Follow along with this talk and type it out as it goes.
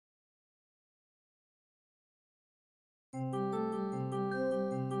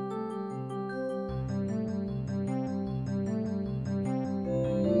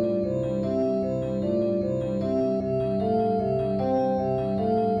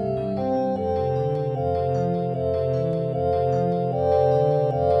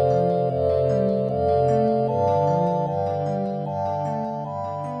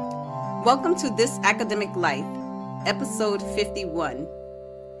Welcome to This Academic Life, Episode 51.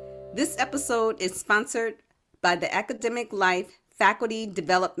 This episode is sponsored by the Academic Life Faculty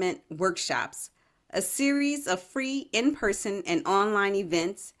Development Workshops, a series of free in-person and online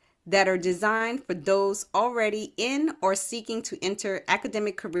events that are designed for those already in or seeking to enter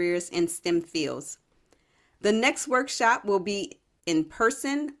academic careers in STEM fields. The next workshop will be in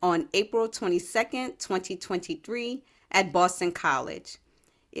person on April 22nd, 2023 at Boston College.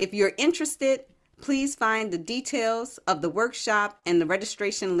 If you're interested, please find the details of the workshop and the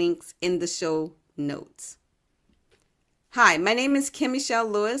registration links in the show notes. Hi, my name is Kim Michelle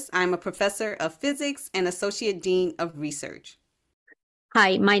Lewis. I'm a professor of physics and associate dean of research.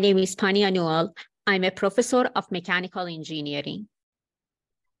 Hi, my name is Pania Newell. I'm a professor of mechanical engineering.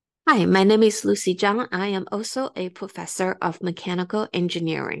 Hi, my name is Lucy Zhang. I am also a professor of mechanical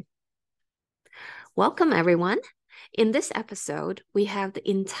engineering. Welcome, everyone. In this episode, we have the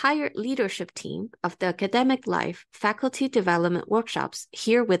entire leadership team of the Academic Life Faculty Development Workshops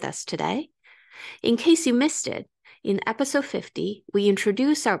here with us today. In case you missed it, in episode 50, we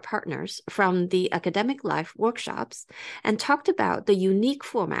introduced our partners from the Academic Life Workshops and talked about the unique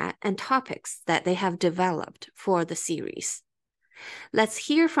format and topics that they have developed for the series. Let's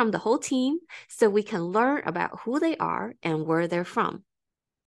hear from the whole team so we can learn about who they are and where they're from.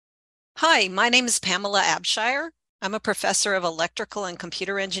 Hi, my name is Pamela Abshire. I'm a professor of electrical and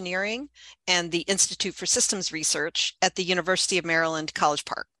computer engineering and the Institute for Systems Research at the University of Maryland, College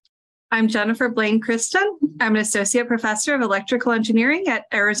Park. I'm Jennifer Blain Christen. I'm an associate professor of electrical engineering at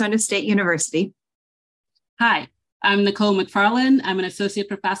Arizona State University. Hi, I'm Nicole McFarlane. I'm an associate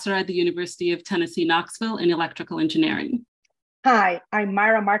professor at the University of Tennessee, Knoxville in electrical engineering. Hi, I'm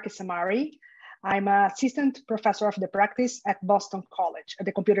Maira Samary. I'm an assistant professor of the practice at Boston College at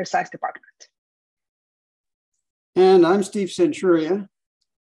the computer science department. And I'm Steve Senturia.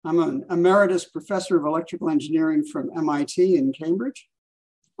 I'm an emeritus professor of electrical engineering from MIT in Cambridge.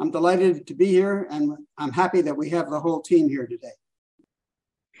 I'm delighted to be here, and I'm happy that we have the whole team here today.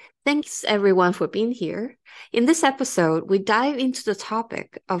 Thanks, everyone, for being here. In this episode, we dive into the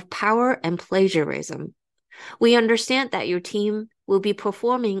topic of power and plagiarism. We understand that your team will be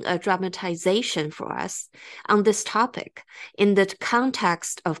performing a dramatization for us on this topic in the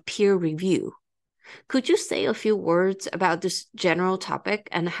context of peer review. Could you say a few words about this general topic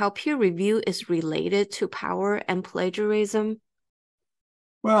and how peer review is related to power and plagiarism?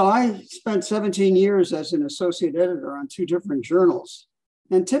 Well, I spent 17 years as an associate editor on 2 different journals.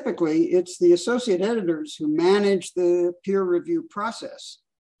 And typically, it's the associate editors who manage the peer review process,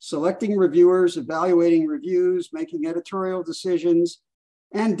 selecting reviewers, evaluating reviews, making editorial decisions,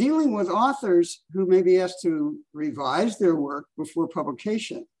 and dealing with authors who may be asked to revise their work before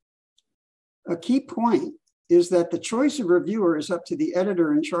publication. A key point is that the choice of reviewer is up to the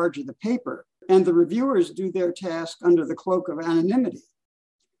editor in charge of the paper, and the reviewers do their task under the cloak of anonymity.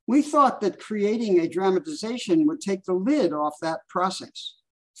 We thought that creating a dramatization would take the lid off that process.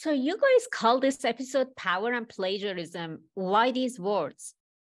 So you guys call this episode Power and Plagiarism. Why these words?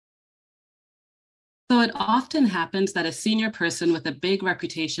 So it often happens that a senior person with a big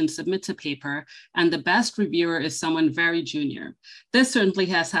reputation submits a paper and the best reviewer is someone very junior. This certainly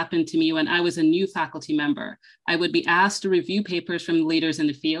has happened to me when I was a new faculty member. I would be asked to review papers from leaders in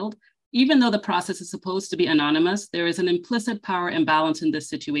the field. Even though the process is supposed to be anonymous, there is an implicit power imbalance in this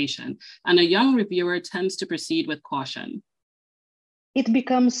situation, and a young reviewer tends to proceed with caution. It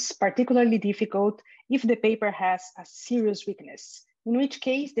becomes particularly difficult if the paper has a serious weakness, in which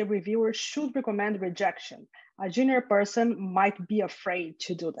case the reviewer should recommend rejection. A junior person might be afraid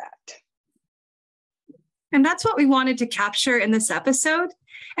to do that. And that's what we wanted to capture in this episode.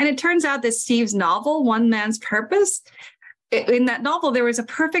 And it turns out that Steve's novel, One Man's Purpose, in that novel, there was a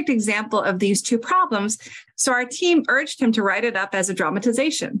perfect example of these 2 problems. So our team urged him to write it up as a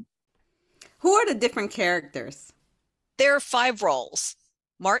dramatization. Who are the different characters? There are 5 roles.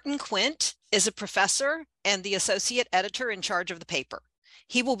 Martin Quint is a professor and the associate editor in charge of the paper.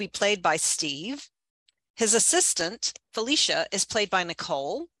 He will be played by Steve. His assistant, Felicia, is played by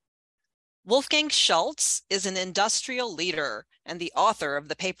Nicole. Wolfgang Schultz is an industrial leader and the author of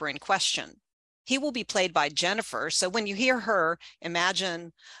the paper in question. He will be played by Jennifer. So when you hear her,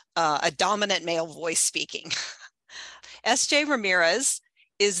 imagine a dominant male voice speaking. S.J. Ramirez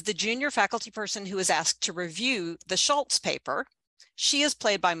is the junior faculty person who is asked to review the Schultz paper. She is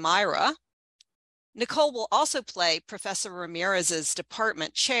played by Maira. Nicole will also play Professor Ramirez's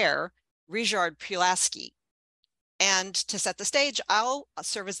department chair, Richard Pulaski. And to set the stage, I'll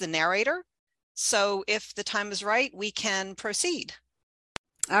serve as the narrator. So if the time is right, we can proceed.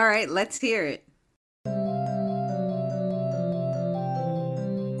 All right, let's hear it.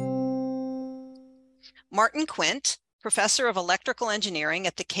 Martin Quint, professor of electrical engineering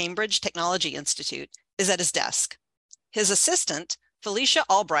at the Cambridge Technology Institute, is at his desk. His assistant, Felicia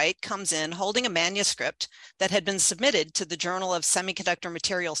Albright, comes in holding a manuscript that had been submitted to the Journal of Semiconductor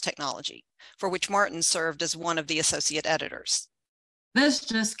Materials Technology, for which Martin served as one of the associate editors. This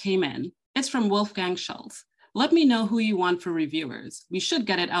just came in. It's from Wolfgang Schultz. Let me know who you want for reviewers. We should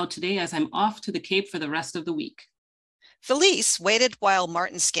get it out today as I'm off to the Cape for the rest of the week. Felice waited while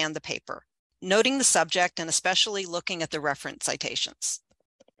Martin scanned the paper, noting the subject and especially looking at the reference citations.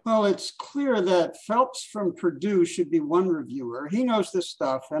 Well, it's clear that Phelps from Purdue should be one reviewer. He knows this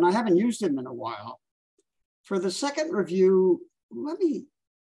stuff, and I haven't used him in a while. For the second review,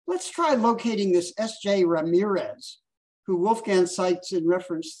 let's try locating this S.J. Ramirez, who Wolfgang cites in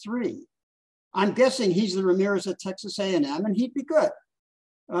reference 3. I'm guessing he's the Ramirez at Texas A&M, and he'd be good.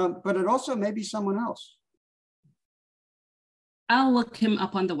 But it also may be someone else. I'll look him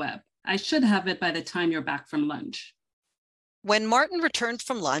up on the web. I should have it by the time you're back from lunch. When Martin returned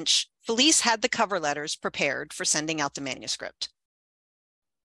from lunch, Felice had the cover letters prepared for sending out the manuscript.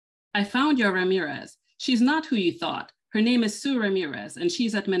 I found your Ramirez. She's not who you thought. Her name is Sue Ramirez, and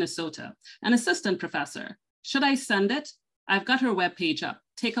she's at Minnesota, an assistant professor. Should I send it? I've got her webpage up.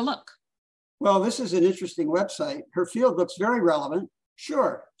 Take a look. Well, this is an interesting website. Her field looks very relevant.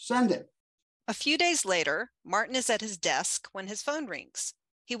 Sure, send it. A few days later, Martin is at his desk when his phone rings.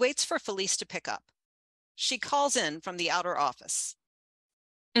 He waits for Felice to pick up. She calls in from the outer office.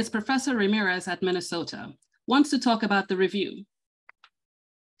 It's Professor Ramirez at Minnesota. Wants to talk about the review.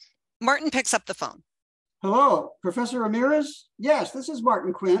 Martin picks up the phone. Hello, Professor Ramirez? Yes, this is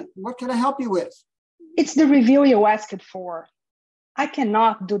Martin Quint. What can I help you with? It's the review you asked for. I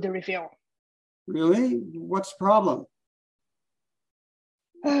cannot do the review. Really? What's the problem?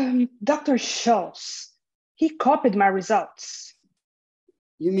 Dr. Schultz, he copied my results.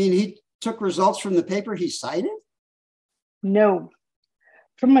 You mean he took results from the paper he cited? No,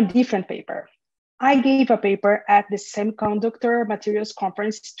 from a different paper. I gave a paper at the Semiconductor Materials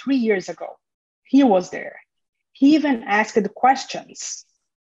Conference 3 years ago. He was there. He even asked questions.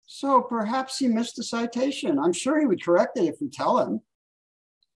 So perhaps he missed the citation. I'm sure he would correct it if we tell him.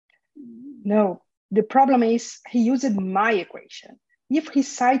 No, the problem is he used my equation. If he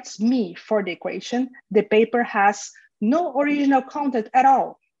cites me for the equation, the paper has no original content at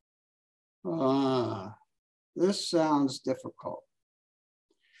all. This sounds difficult.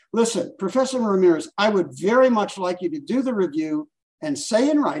 Listen, Professor Ramirez, I would very much like you to do the review and say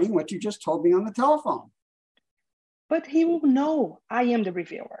in writing what you just told me on the telephone. But he will know I am the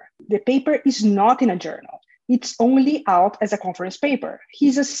reviewer. The paper is not in a journal. It's only out as a conference paper.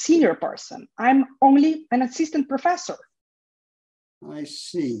 He's a senior person. I'm only an assistant professor. I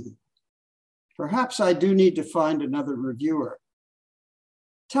see. Perhaps I do need to find another reviewer.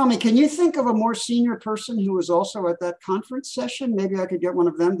 Tell me, can you think of a more senior person who was also at that conference session? Maybe I could get one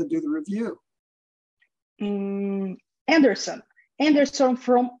of them to do the review. Anderson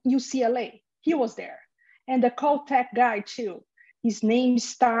from UCLA. He was there. And the Caltech guy too. His name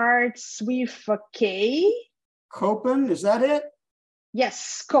starts with a K. Copen, is that it?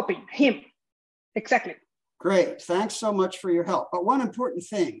 Yes, Copen, him. Exactly. Great, thanks so much for your help. But one important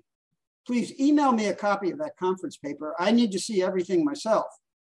thing, please email me a copy of that conference paper. I need to see everything myself.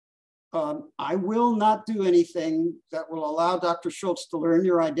 I will not do anything that will allow Dr. Schultz to learn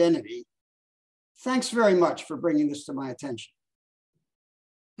your identity. Thanks very much for bringing this to my attention.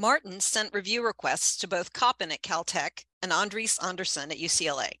 Martin sent review requests to both Coppen at Caltech and Andries Andersen at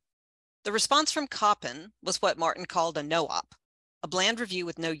UCLA. The response from Coppen was what Martin called a no-op, a bland review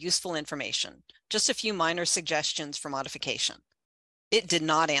with no useful information, just a few minor suggestions for modification. It did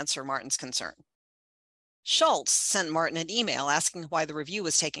not answer Martin's concern. Schultz sent Martin an email asking why the review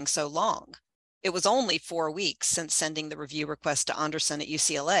was taking so long. It was only 4 weeks since sending the review request to Andersen at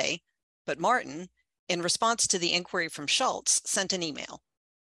UCLA, but Martin, in response to the inquiry from Schultz, sent an email.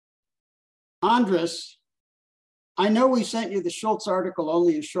 Andres, I know we sent you the Schultz article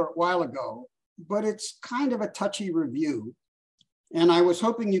only a short while ago, but it's kind of a touchy review, and I was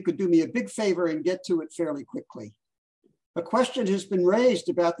hoping you could do me a big favor and get to it fairly quickly. A question has been raised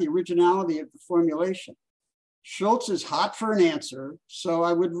about the originality of the formulation. Schultz is hot for an answer, so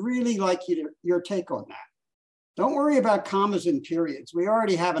I would really like your take on that. Don't worry about commas and periods. We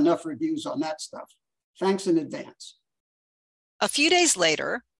already have enough reviews on that stuff. Thanks in advance. A few days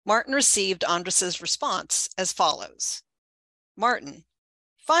later, Martin received Andres's response as follows. Martin,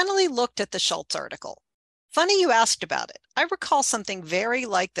 finally looked at the Schultz article. Funny you asked about it. I recall something very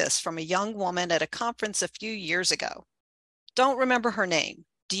like this from a young woman at a conference a few years ago. Don't remember her name.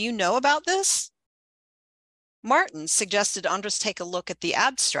 Do you know about this? Martin suggested Andres take a look at the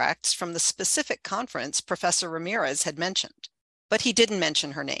abstracts from the specific conference Professor Ramirez had mentioned, but he didn't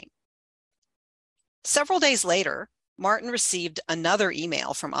mention her name. Several days later, Martin received another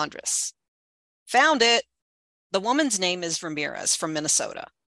email from Andres. Found it. The woman's name is Ramirez from Minnesota.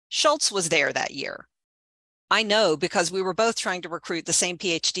 Schultz was there that year. I know because we were both trying to recruit the same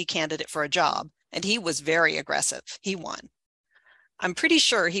PhD candidate for a job, and he was very aggressive. He won. I'm pretty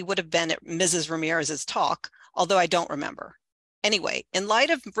sure he would have been at Mrs. Ramirez's talk, although I don't remember. Anyway, in light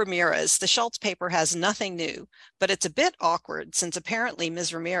of Ramirez, the Schultz paper has nothing new, but it's a bit awkward since apparently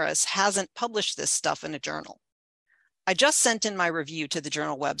Ms. Ramirez hasn't published this stuff in a journal. I just sent in my review to the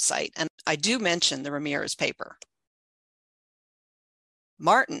journal website, and I do mention the Ramirez paper.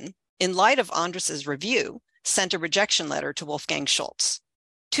 Martin, in light of Andres's review, sent a rejection letter to Wolfgang Schultz.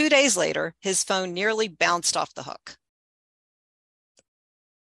 2 days later, his phone nearly bounced off the hook.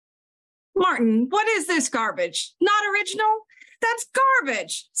 Martin, what is this garbage? Not original? That's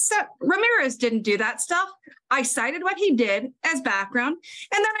garbage. So Ramirez didn't do that stuff. I cited what he did as background,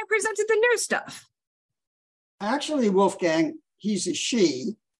 and then I presented the new stuff. Actually, Wolfgang, he's a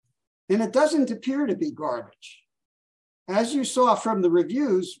she, and it doesn't appear to be garbage. As you saw from the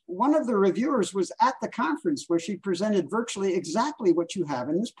reviews, one of the reviewers was at the conference where she presented virtually exactly what you have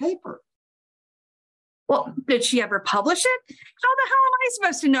in this paper. Well, did she ever publish it? How the hell am I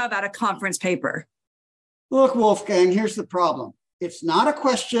supposed to know about a conference paper? Look, Wolfgang, here's the problem. It's not a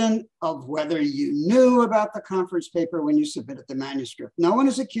question of whether you knew about the conference paper when you submitted the manuscript. No one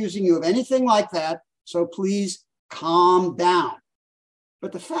is accusing you of anything like that, so please calm down.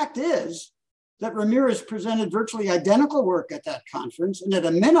 But the fact is that Ramirez presented virtually identical work at that conference, and at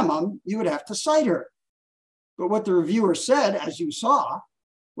a minimum, you would have to cite her. But what the reviewer said, as you saw,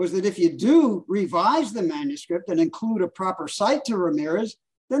 was that if you do revise the manuscript and include a proper cite to Ramirez,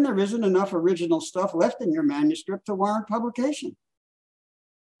 then there isn't enough original stuff left in your manuscript to warrant publication.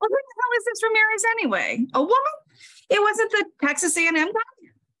 Well, who the hell is this Ramirez anyway? A woman? It wasn't the Texas A&M guy?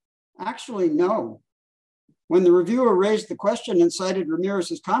 Actually, no. When the reviewer raised the question and cited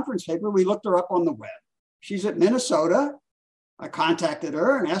Ramirez's conference paper, we looked her up on the web. She's at Minnesota. I contacted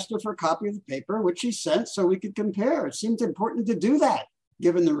her and asked her for a copy of the paper, which she sent so we could compare. It seemed important to do that,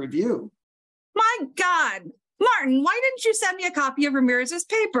 given the review. My God, Martin, why didn't you send me a copy of Ramirez's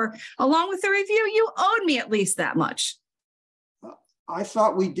paper along with the review? You owed me at least that much. I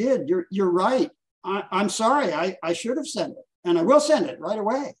thought we did. You're right. I'm sorry. I should have sent it, and I will send it right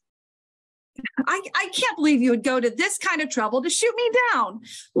away. I can't believe you would go to this kind of trouble to shoot me down.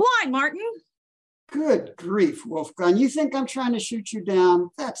 Why, Martin? Good grief, Wolfgang. You think I'm trying to shoot you down?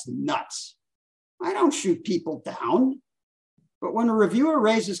 That's nuts. I don't shoot people down. But when a reviewer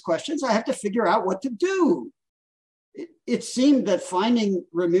raises questions, I have to figure out what to do. It seemed that finding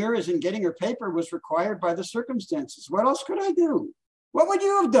Ramirez and getting her paper was required by the circumstances. What else could I do? What would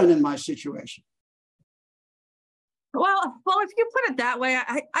you have done in my situation? Well, if you put it that way,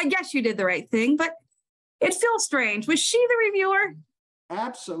 I guess you did the right thing, but it feels strange. Was she the reviewer?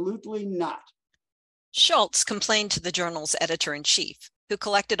 Absolutely not. Schultz complained to the journal's editor-in-chief, who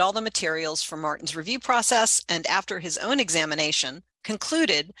collected all the materials for Martin's review process and, after his own examination,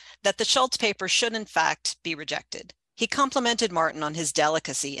 concluded that the Schultz paper should in fact be rejected. He complimented Martin on his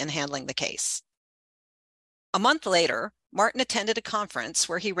delicacy in handling the case. A month later, Martin attended a conference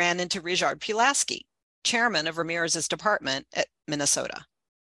where he ran into Richard Pulaski, chairman of Ramirez's department at Minnesota.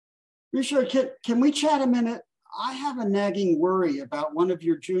 Richard, can we chat a minute? I have a nagging worry about one of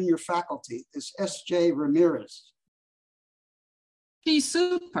your junior faculty, this S.J. Ramirez. She's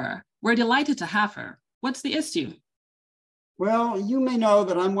super. We're delighted to have her. What's the issue? Well, you may know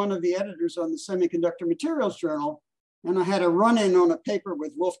that I'm one of the editors on the Semiconductor Materials Journal, and I had a run-in on a paper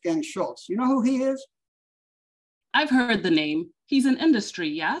with Wolfgang Schultz. You know who he is? I've heard the name. He's in industry,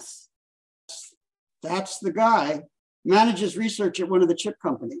 yes? That's the guy. Manages research at one of the chip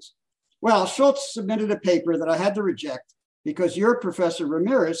companies. Well, Schultz submitted a paper that I had to reject because your Professor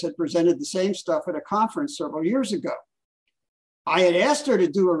Ramirez had presented the same stuff at a conference several years ago. I had asked her to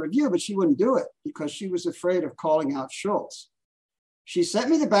do a review, but she wouldn't do it because she was afraid of calling out Schultz. She sent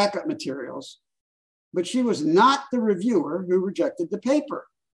me the backup materials, but she was not the reviewer who rejected the paper.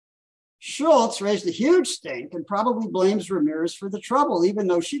 Schultz raised a huge stink and probably blames Ramirez for the trouble, even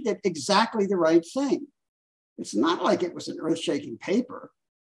though she did exactly the right thing. It's not like it was an earth-shaking paper,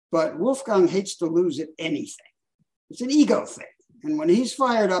 but Wolfgang hates to lose at anything. It's an ego thing. And when he's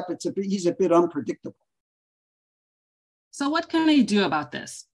fired up, he's a bit unpredictable. So what can I do about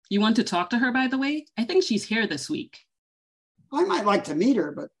this? You want to talk to her, by the way? I think she's here this week. I might like to meet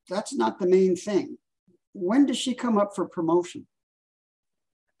her, but that's not the main thing. When does she come up for promotion?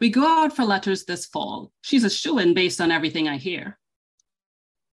 We go out for letters this fall. She's a shoo-in based on everything I hear.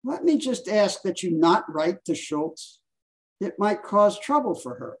 Let me just ask that you not write to Schultz. It might cause trouble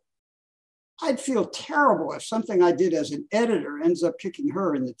for her. I'd feel terrible if something I did as an editor ends up kicking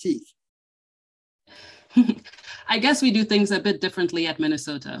her in the teeth. I guess we do things a bit differently at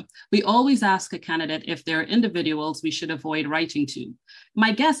Minnesota. We always ask a candidate if there are individuals we should avoid writing to.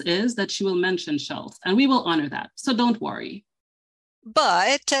 My guess is that she will mention Schultz, and we will honor that, so don't worry.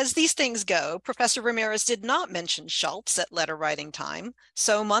 But as these things go, Professor Ramirez did not mention Schultz at letter writing time.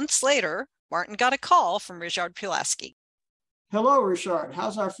 So months later, Martin got a call from Richard Pulaski. Hello, Richard.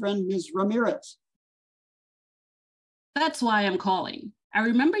 How's our friend Ms. Ramirez? That's why I'm calling. I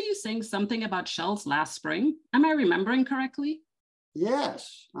remember you saying something about Schultz last spring. Am I remembering correctly?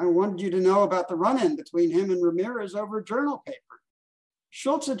 Yes, I wanted you to know about the run-in between him and Ramirez over a journal paper.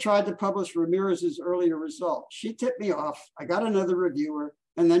 Schultz had tried to publish Ramirez's earlier results. She tipped me off. I got another reviewer,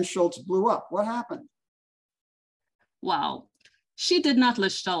 and then Schultz blew up. What happened? Wow. She did not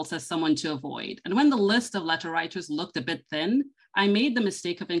list Schultz as someone to avoid. And when the list of letter writers looked a bit thin, I made the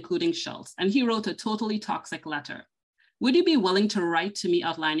mistake of including Schultz, and he wrote a totally toxic letter. Would you be willing to write to me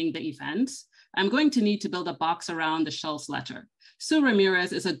outlining the events? I'm going to need to build a box around the Schultz letter. Sue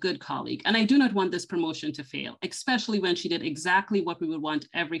Ramirez is a good colleague, and I do not want this promotion to fail, especially when she did exactly what we would want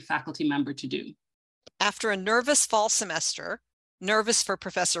every faculty member to do. After a nervous fall semester, nervous for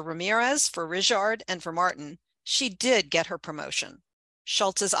Professor Ramirez, for Richard, and for Martin, she did get her promotion,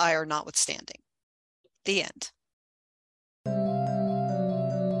 Schultz's ire notwithstanding. The end.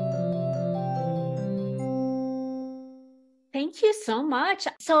 Thank you so much.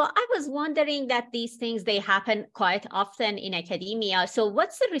 So I was wondering that these things, they happen quite often in academia. So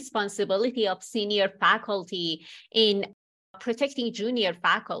what's the responsibility of senior faculty in protecting junior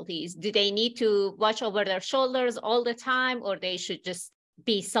faculties? Do they need to watch over their shoulders all the time, or they should just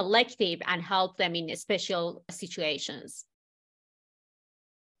be selective and help them in special situations?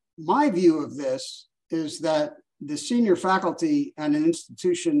 My view of this is that the senior faculty and an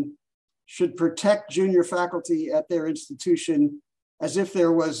institution should protect junior faculty at their institution as if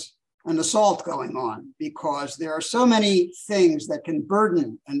there was an assault going on, because there are so many things that can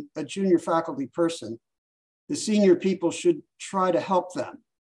burden a junior faculty person. The senior people should try to help them.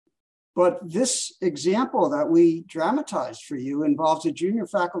 But this example that we dramatized for you involves a junior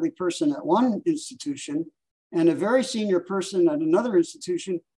faculty person at one institution and a very senior person at another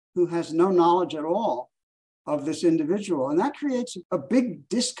institution who has no knowledge at all of this individual. And that creates a big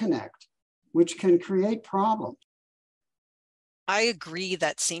disconnect, which can create problems. I agree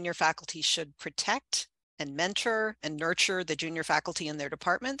that senior faculty should protect and mentor and nurture the junior faculty in their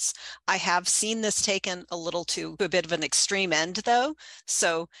departments. I have seen this taken a little to a bit of an extreme end, though.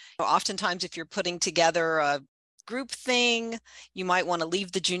 So oftentimes if you're putting together a group thing, you might want to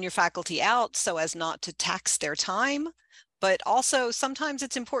leave the junior faculty out so as not to tax their time. But also sometimes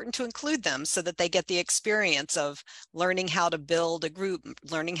it's important to include them so that they get the experience of learning how to build a group,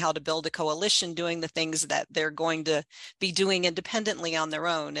 learning how to build a coalition, doing the things that they're going to be doing independently on their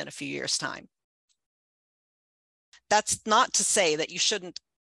own in a few years' time. That's not to say that you shouldn't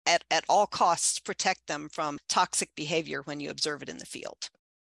at all costs protect them from toxic behavior when you observe it in the field.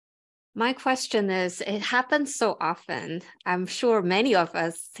 My question is, it happens so often. I'm sure many of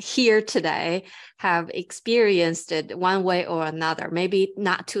us here today have experienced it one way or another, maybe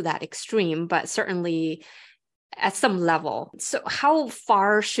not to that extreme, but certainly at some level. So how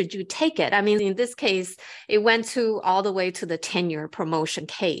far should you take it? I mean, in this case, it went all the way to the tenure promotion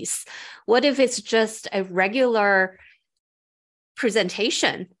case. What if it's just a regular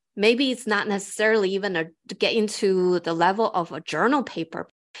presentation? Maybe it's not necessarily even to get into the level of a journal paper.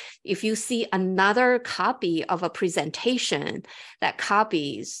 If you see another copy of a presentation that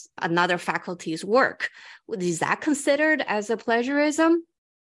copies another faculty's work, is that considered as a plagiarism?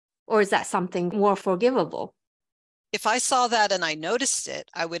 Or is that something more forgivable? If I saw that and I noticed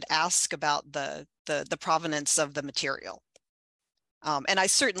it, I would ask about the provenance of the material. And I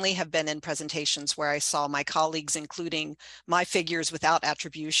certainly have been in presentations where I saw my colleagues including my figures without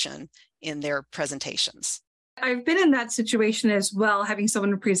attribution in their presentations. I've been in that situation as well, having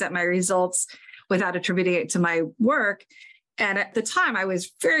someone present my results without attributing it to my work. And at the time, I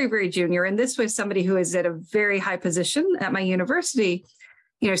was very, very junior. And this was somebody who is at a very high position at my university.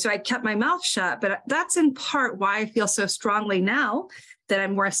 So I kept my mouth shut. But that's in part why I feel so strongly now that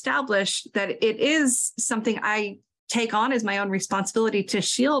I'm more established, that it is something I take on as my own responsibility to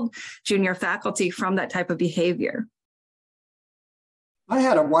shield junior faculty from that type of behavior. I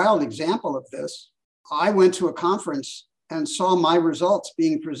had a wild example of this. I went to a conference and saw my results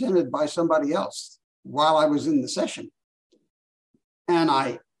being presented by somebody else while I was in the session. And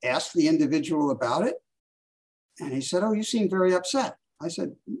I asked the individual about it. And he said, "Oh, you seem very upset." I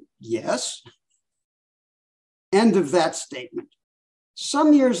said, "Yes." End of that statement.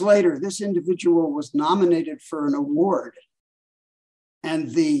 Some years later, this individual was nominated for an award. And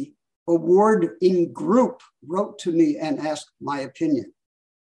the awarding group wrote to me and asked my opinion.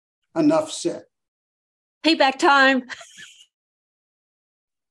 Enough said. Payback time.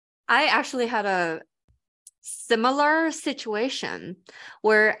 I actually had a similar situation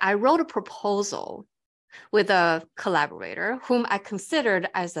where I wrote a proposal with a collaborator whom I considered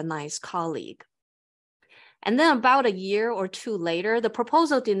as a nice colleague. And then about a year or two later, the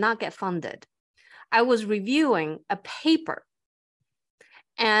proposal did not get funded. I was reviewing a paper.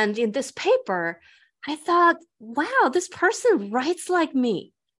 And in this paper, I thought, wow, this person writes like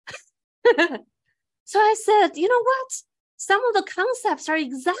me. So I said, you know what? Some of the concepts are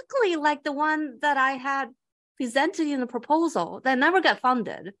exactly like the one that I had presented in the proposal that never got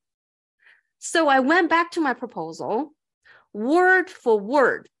funded. So I went back to my proposal, word for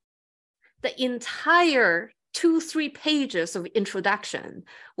word. The entire 2-3 pages of introduction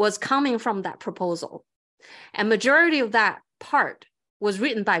was coming from that proposal. And majority of that part was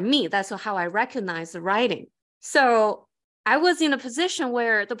written by me. That's how I recognize the writing. So I was in a position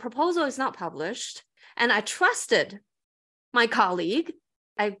where the proposal is not published, and I trusted my colleague.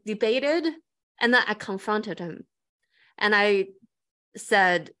 I debated, and then I confronted him. And I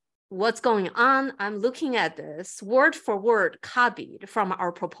said, what's going on? I'm looking at this word for word copied from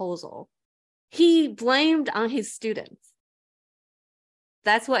our proposal. He blamed on his students.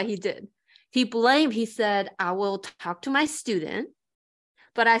 That's what he did. He said, I will talk to my student,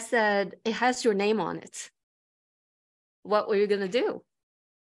 but I said, it has your name on it. What were you going to do?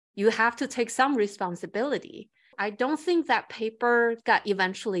 You have to take some responsibility. I don't think that paper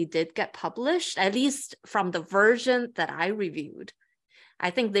eventually did get published, at least from the version that I reviewed. I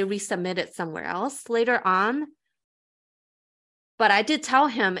think they resubmitted somewhere else later on. But I did tell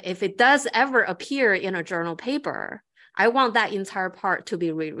him if it does ever appear in a journal paper, I want that entire part to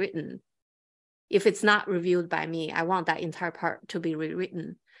be rewritten. If it's not reviewed by me, I want that entire part to be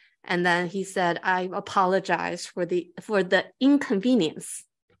rewritten. And then he said, I apologize for the inconvenience.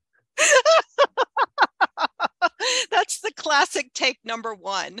 That's the classic take number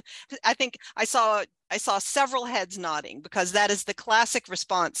one. I think I saw several heads nodding, because that is the classic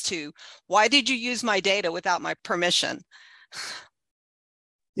response to, why did you use my data without my permission?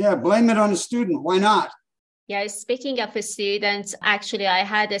 Yeah, blame it on the student. Why not? Yeah, speaking of students, actually, I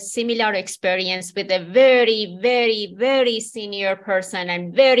had a similar experience with a very, very, very senior person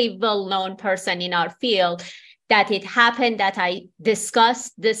and very well-known person in our field, that it happened that I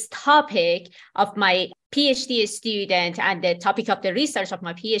discussed this topic of my PhD student and the topic of the research of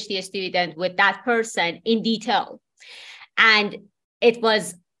my PhD student with that person in detail. And it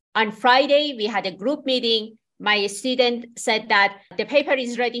was on Friday, we had a group meeting. My student said that the paper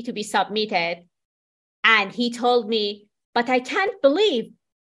is ready to be submitted. And he told me, but I can't believe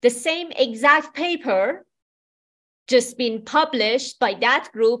the same exact paper just been published by that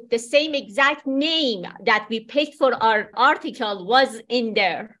group, the same exact name that we picked for our article was in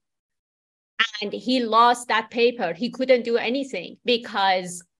there. And he lost that paper. He couldn't do anything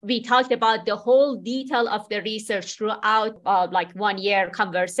because we talked about the whole detail of the research throughout like 1 year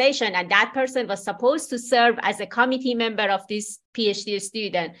conversation. And that person was supposed to serve as a committee member of this PhD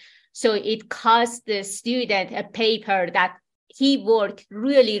student. So it cost the student a paper that he worked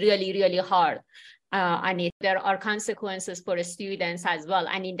really, really, really hard. There are consequences for students as well.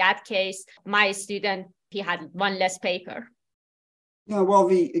 And in that case, my student, he had one less paper. Yeah, well,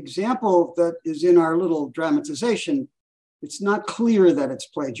 the example that is in our little dramatization, it's not clear that it's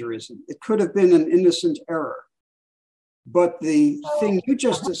plagiarism. It could have been an innocent error. But the thing you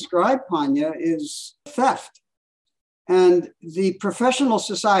just described, Pania, is theft. And the professional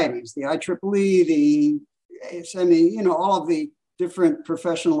societies, the IEEE, the ASME, all of the different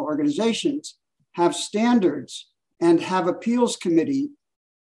professional organizations have standards and have appeals committees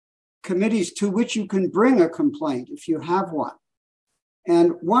to which you can bring a complaint if you have one.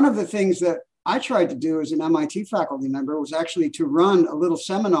 And one of the things that I tried to do as an MIT faculty member was actually to run a little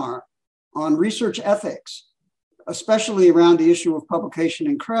seminar on research ethics, especially around the issue of publication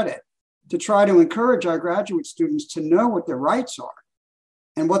and credit, to try to encourage our graduate students to know what their rights are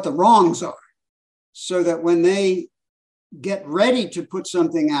and what the wrongs are, so that when they get ready to put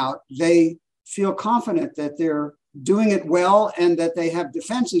something out, they feel confident that they're doing it well and that they have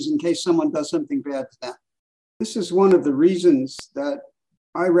defenses in case someone does something bad to them. This is one of the reasons that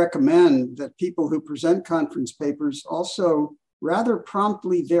I recommend that people who present conference papers also rather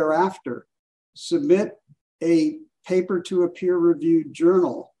promptly thereafter submit a paper to a peer-reviewed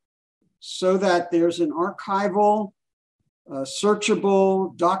journal so that there's an archival,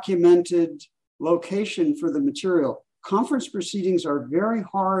 searchable, documented location for the material. Conference proceedings are very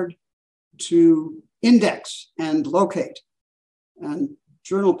hard to index and locate, and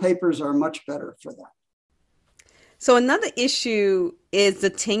journal papers are much better for that. So another issue is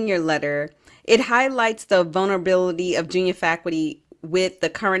the tenure letter. It highlights the vulnerability of junior faculty with the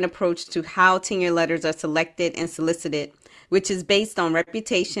current approach to how tenure letters are selected and solicited, which is based on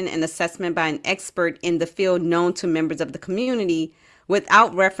reputation and assessment by an expert in the field known to members of the community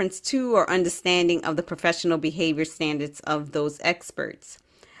without reference to or understanding of the professional behavior standards of those experts.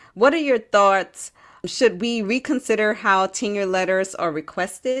 What are your thoughts? Should we reconsider how tenure letters are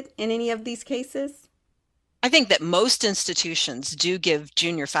requested in any of these cases? I think that most institutions do give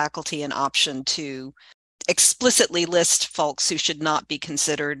junior faculty an option to explicitly list folks who should not be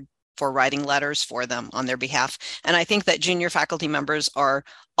considered for writing letters for them on their behalf. And I think that junior faculty members are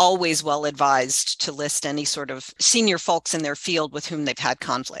always well advised to list any sort of senior folks in their field with whom they've had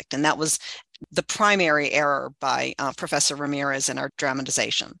conflict. And that was the primary error by Professor Ramirez in our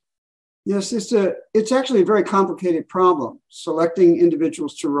dramatization. Yes, it's actually a very complicated problem, selecting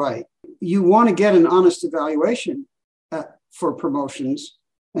individuals to write. You want to get an honest evaluation for promotions.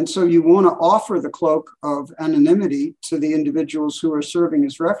 And so you want to offer the cloak of anonymity to the individuals who are serving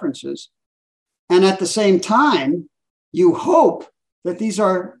as references. And at the same time, you hope that these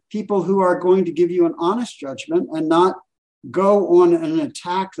are people who are going to give you an honest judgment and not go on an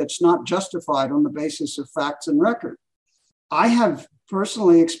attack that's not justified on the basis of facts and record. I have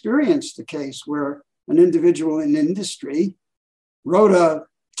personally experienced the case where an individual in industry wrote a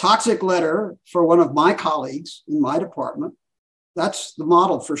toxic letter for one of my colleagues in my department. That's the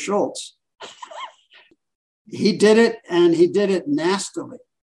model for Schultz. He did it, and he did it nastily.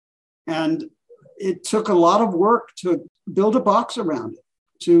 And it took a lot of work to build a box around it,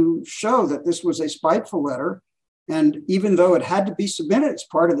 to show that this was a spiteful letter. And even though it had to be submitted as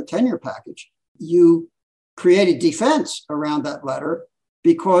part of the tenure package, you create a defense around that letter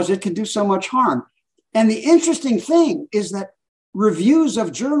because it can do so much harm. And the interesting thing is that reviews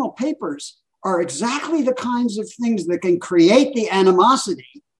of journal papers are exactly the kinds of things that can create the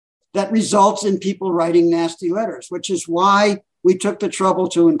animosity that results in people writing nasty letters, which is why we took the trouble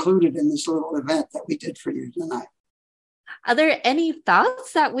to include it in this little event that we did for you tonight. Are there any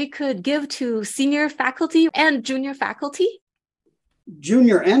thoughts that we could give to senior faculty and junior faculty?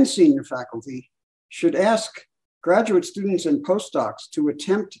 Junior and senior faculty should ask graduate students and postdocs to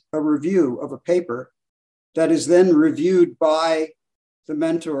attempt a review of a paper that is then reviewed by the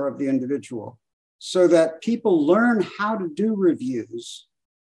mentor of the individual, so that people learn how to do reviews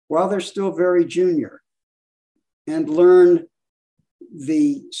while they're still very junior and learn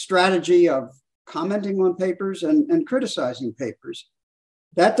the strategy of commenting on papers and criticizing papers.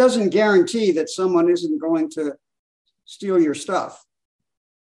 That doesn't guarantee that someone isn't going to steal your stuff.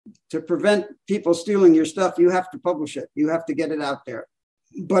 To prevent people stealing your stuff, you have to publish it. You have to get it out there.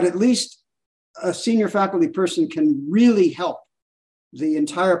 But at least a senior faculty person can really help the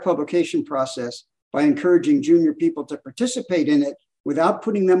entire publication process by encouraging junior people to participate in it without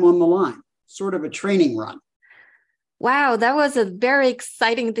putting them on the line, sort of a training run. Wow, that was a very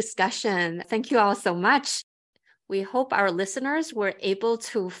exciting discussion. Thank you all so much. We hope our listeners were able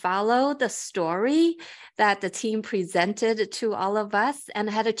to follow the story that the team presented to all of us and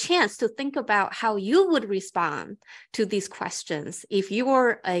had a chance to think about how you would respond to these questions if you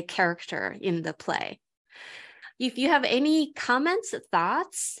were a character in the play. If you have any comments,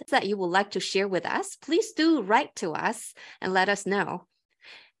 thoughts that you would like to share with us, please do write to us and let us know.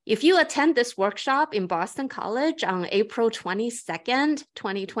 If you attend this workshop in Boston College on April 22nd,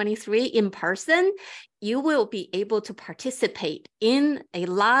 2023 in person, you will be able to participate in a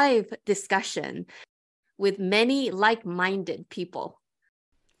live discussion with many like-minded people.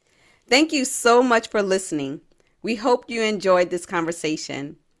 Thank you so much for listening. We hope you enjoyed this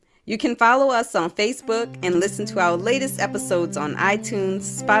conversation. You can follow us on Facebook and listen to our latest episodes on iTunes,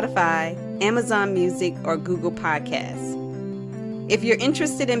 Spotify, Amazon Music, or Google Podcasts. If you're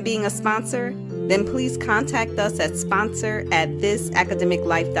interested in being a sponsor, then please contact us at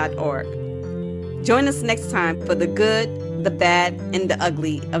sponsor@thisacademiclife.org. Join us next time for the good, the bad, and the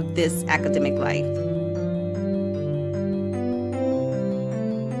ugly of this academic life.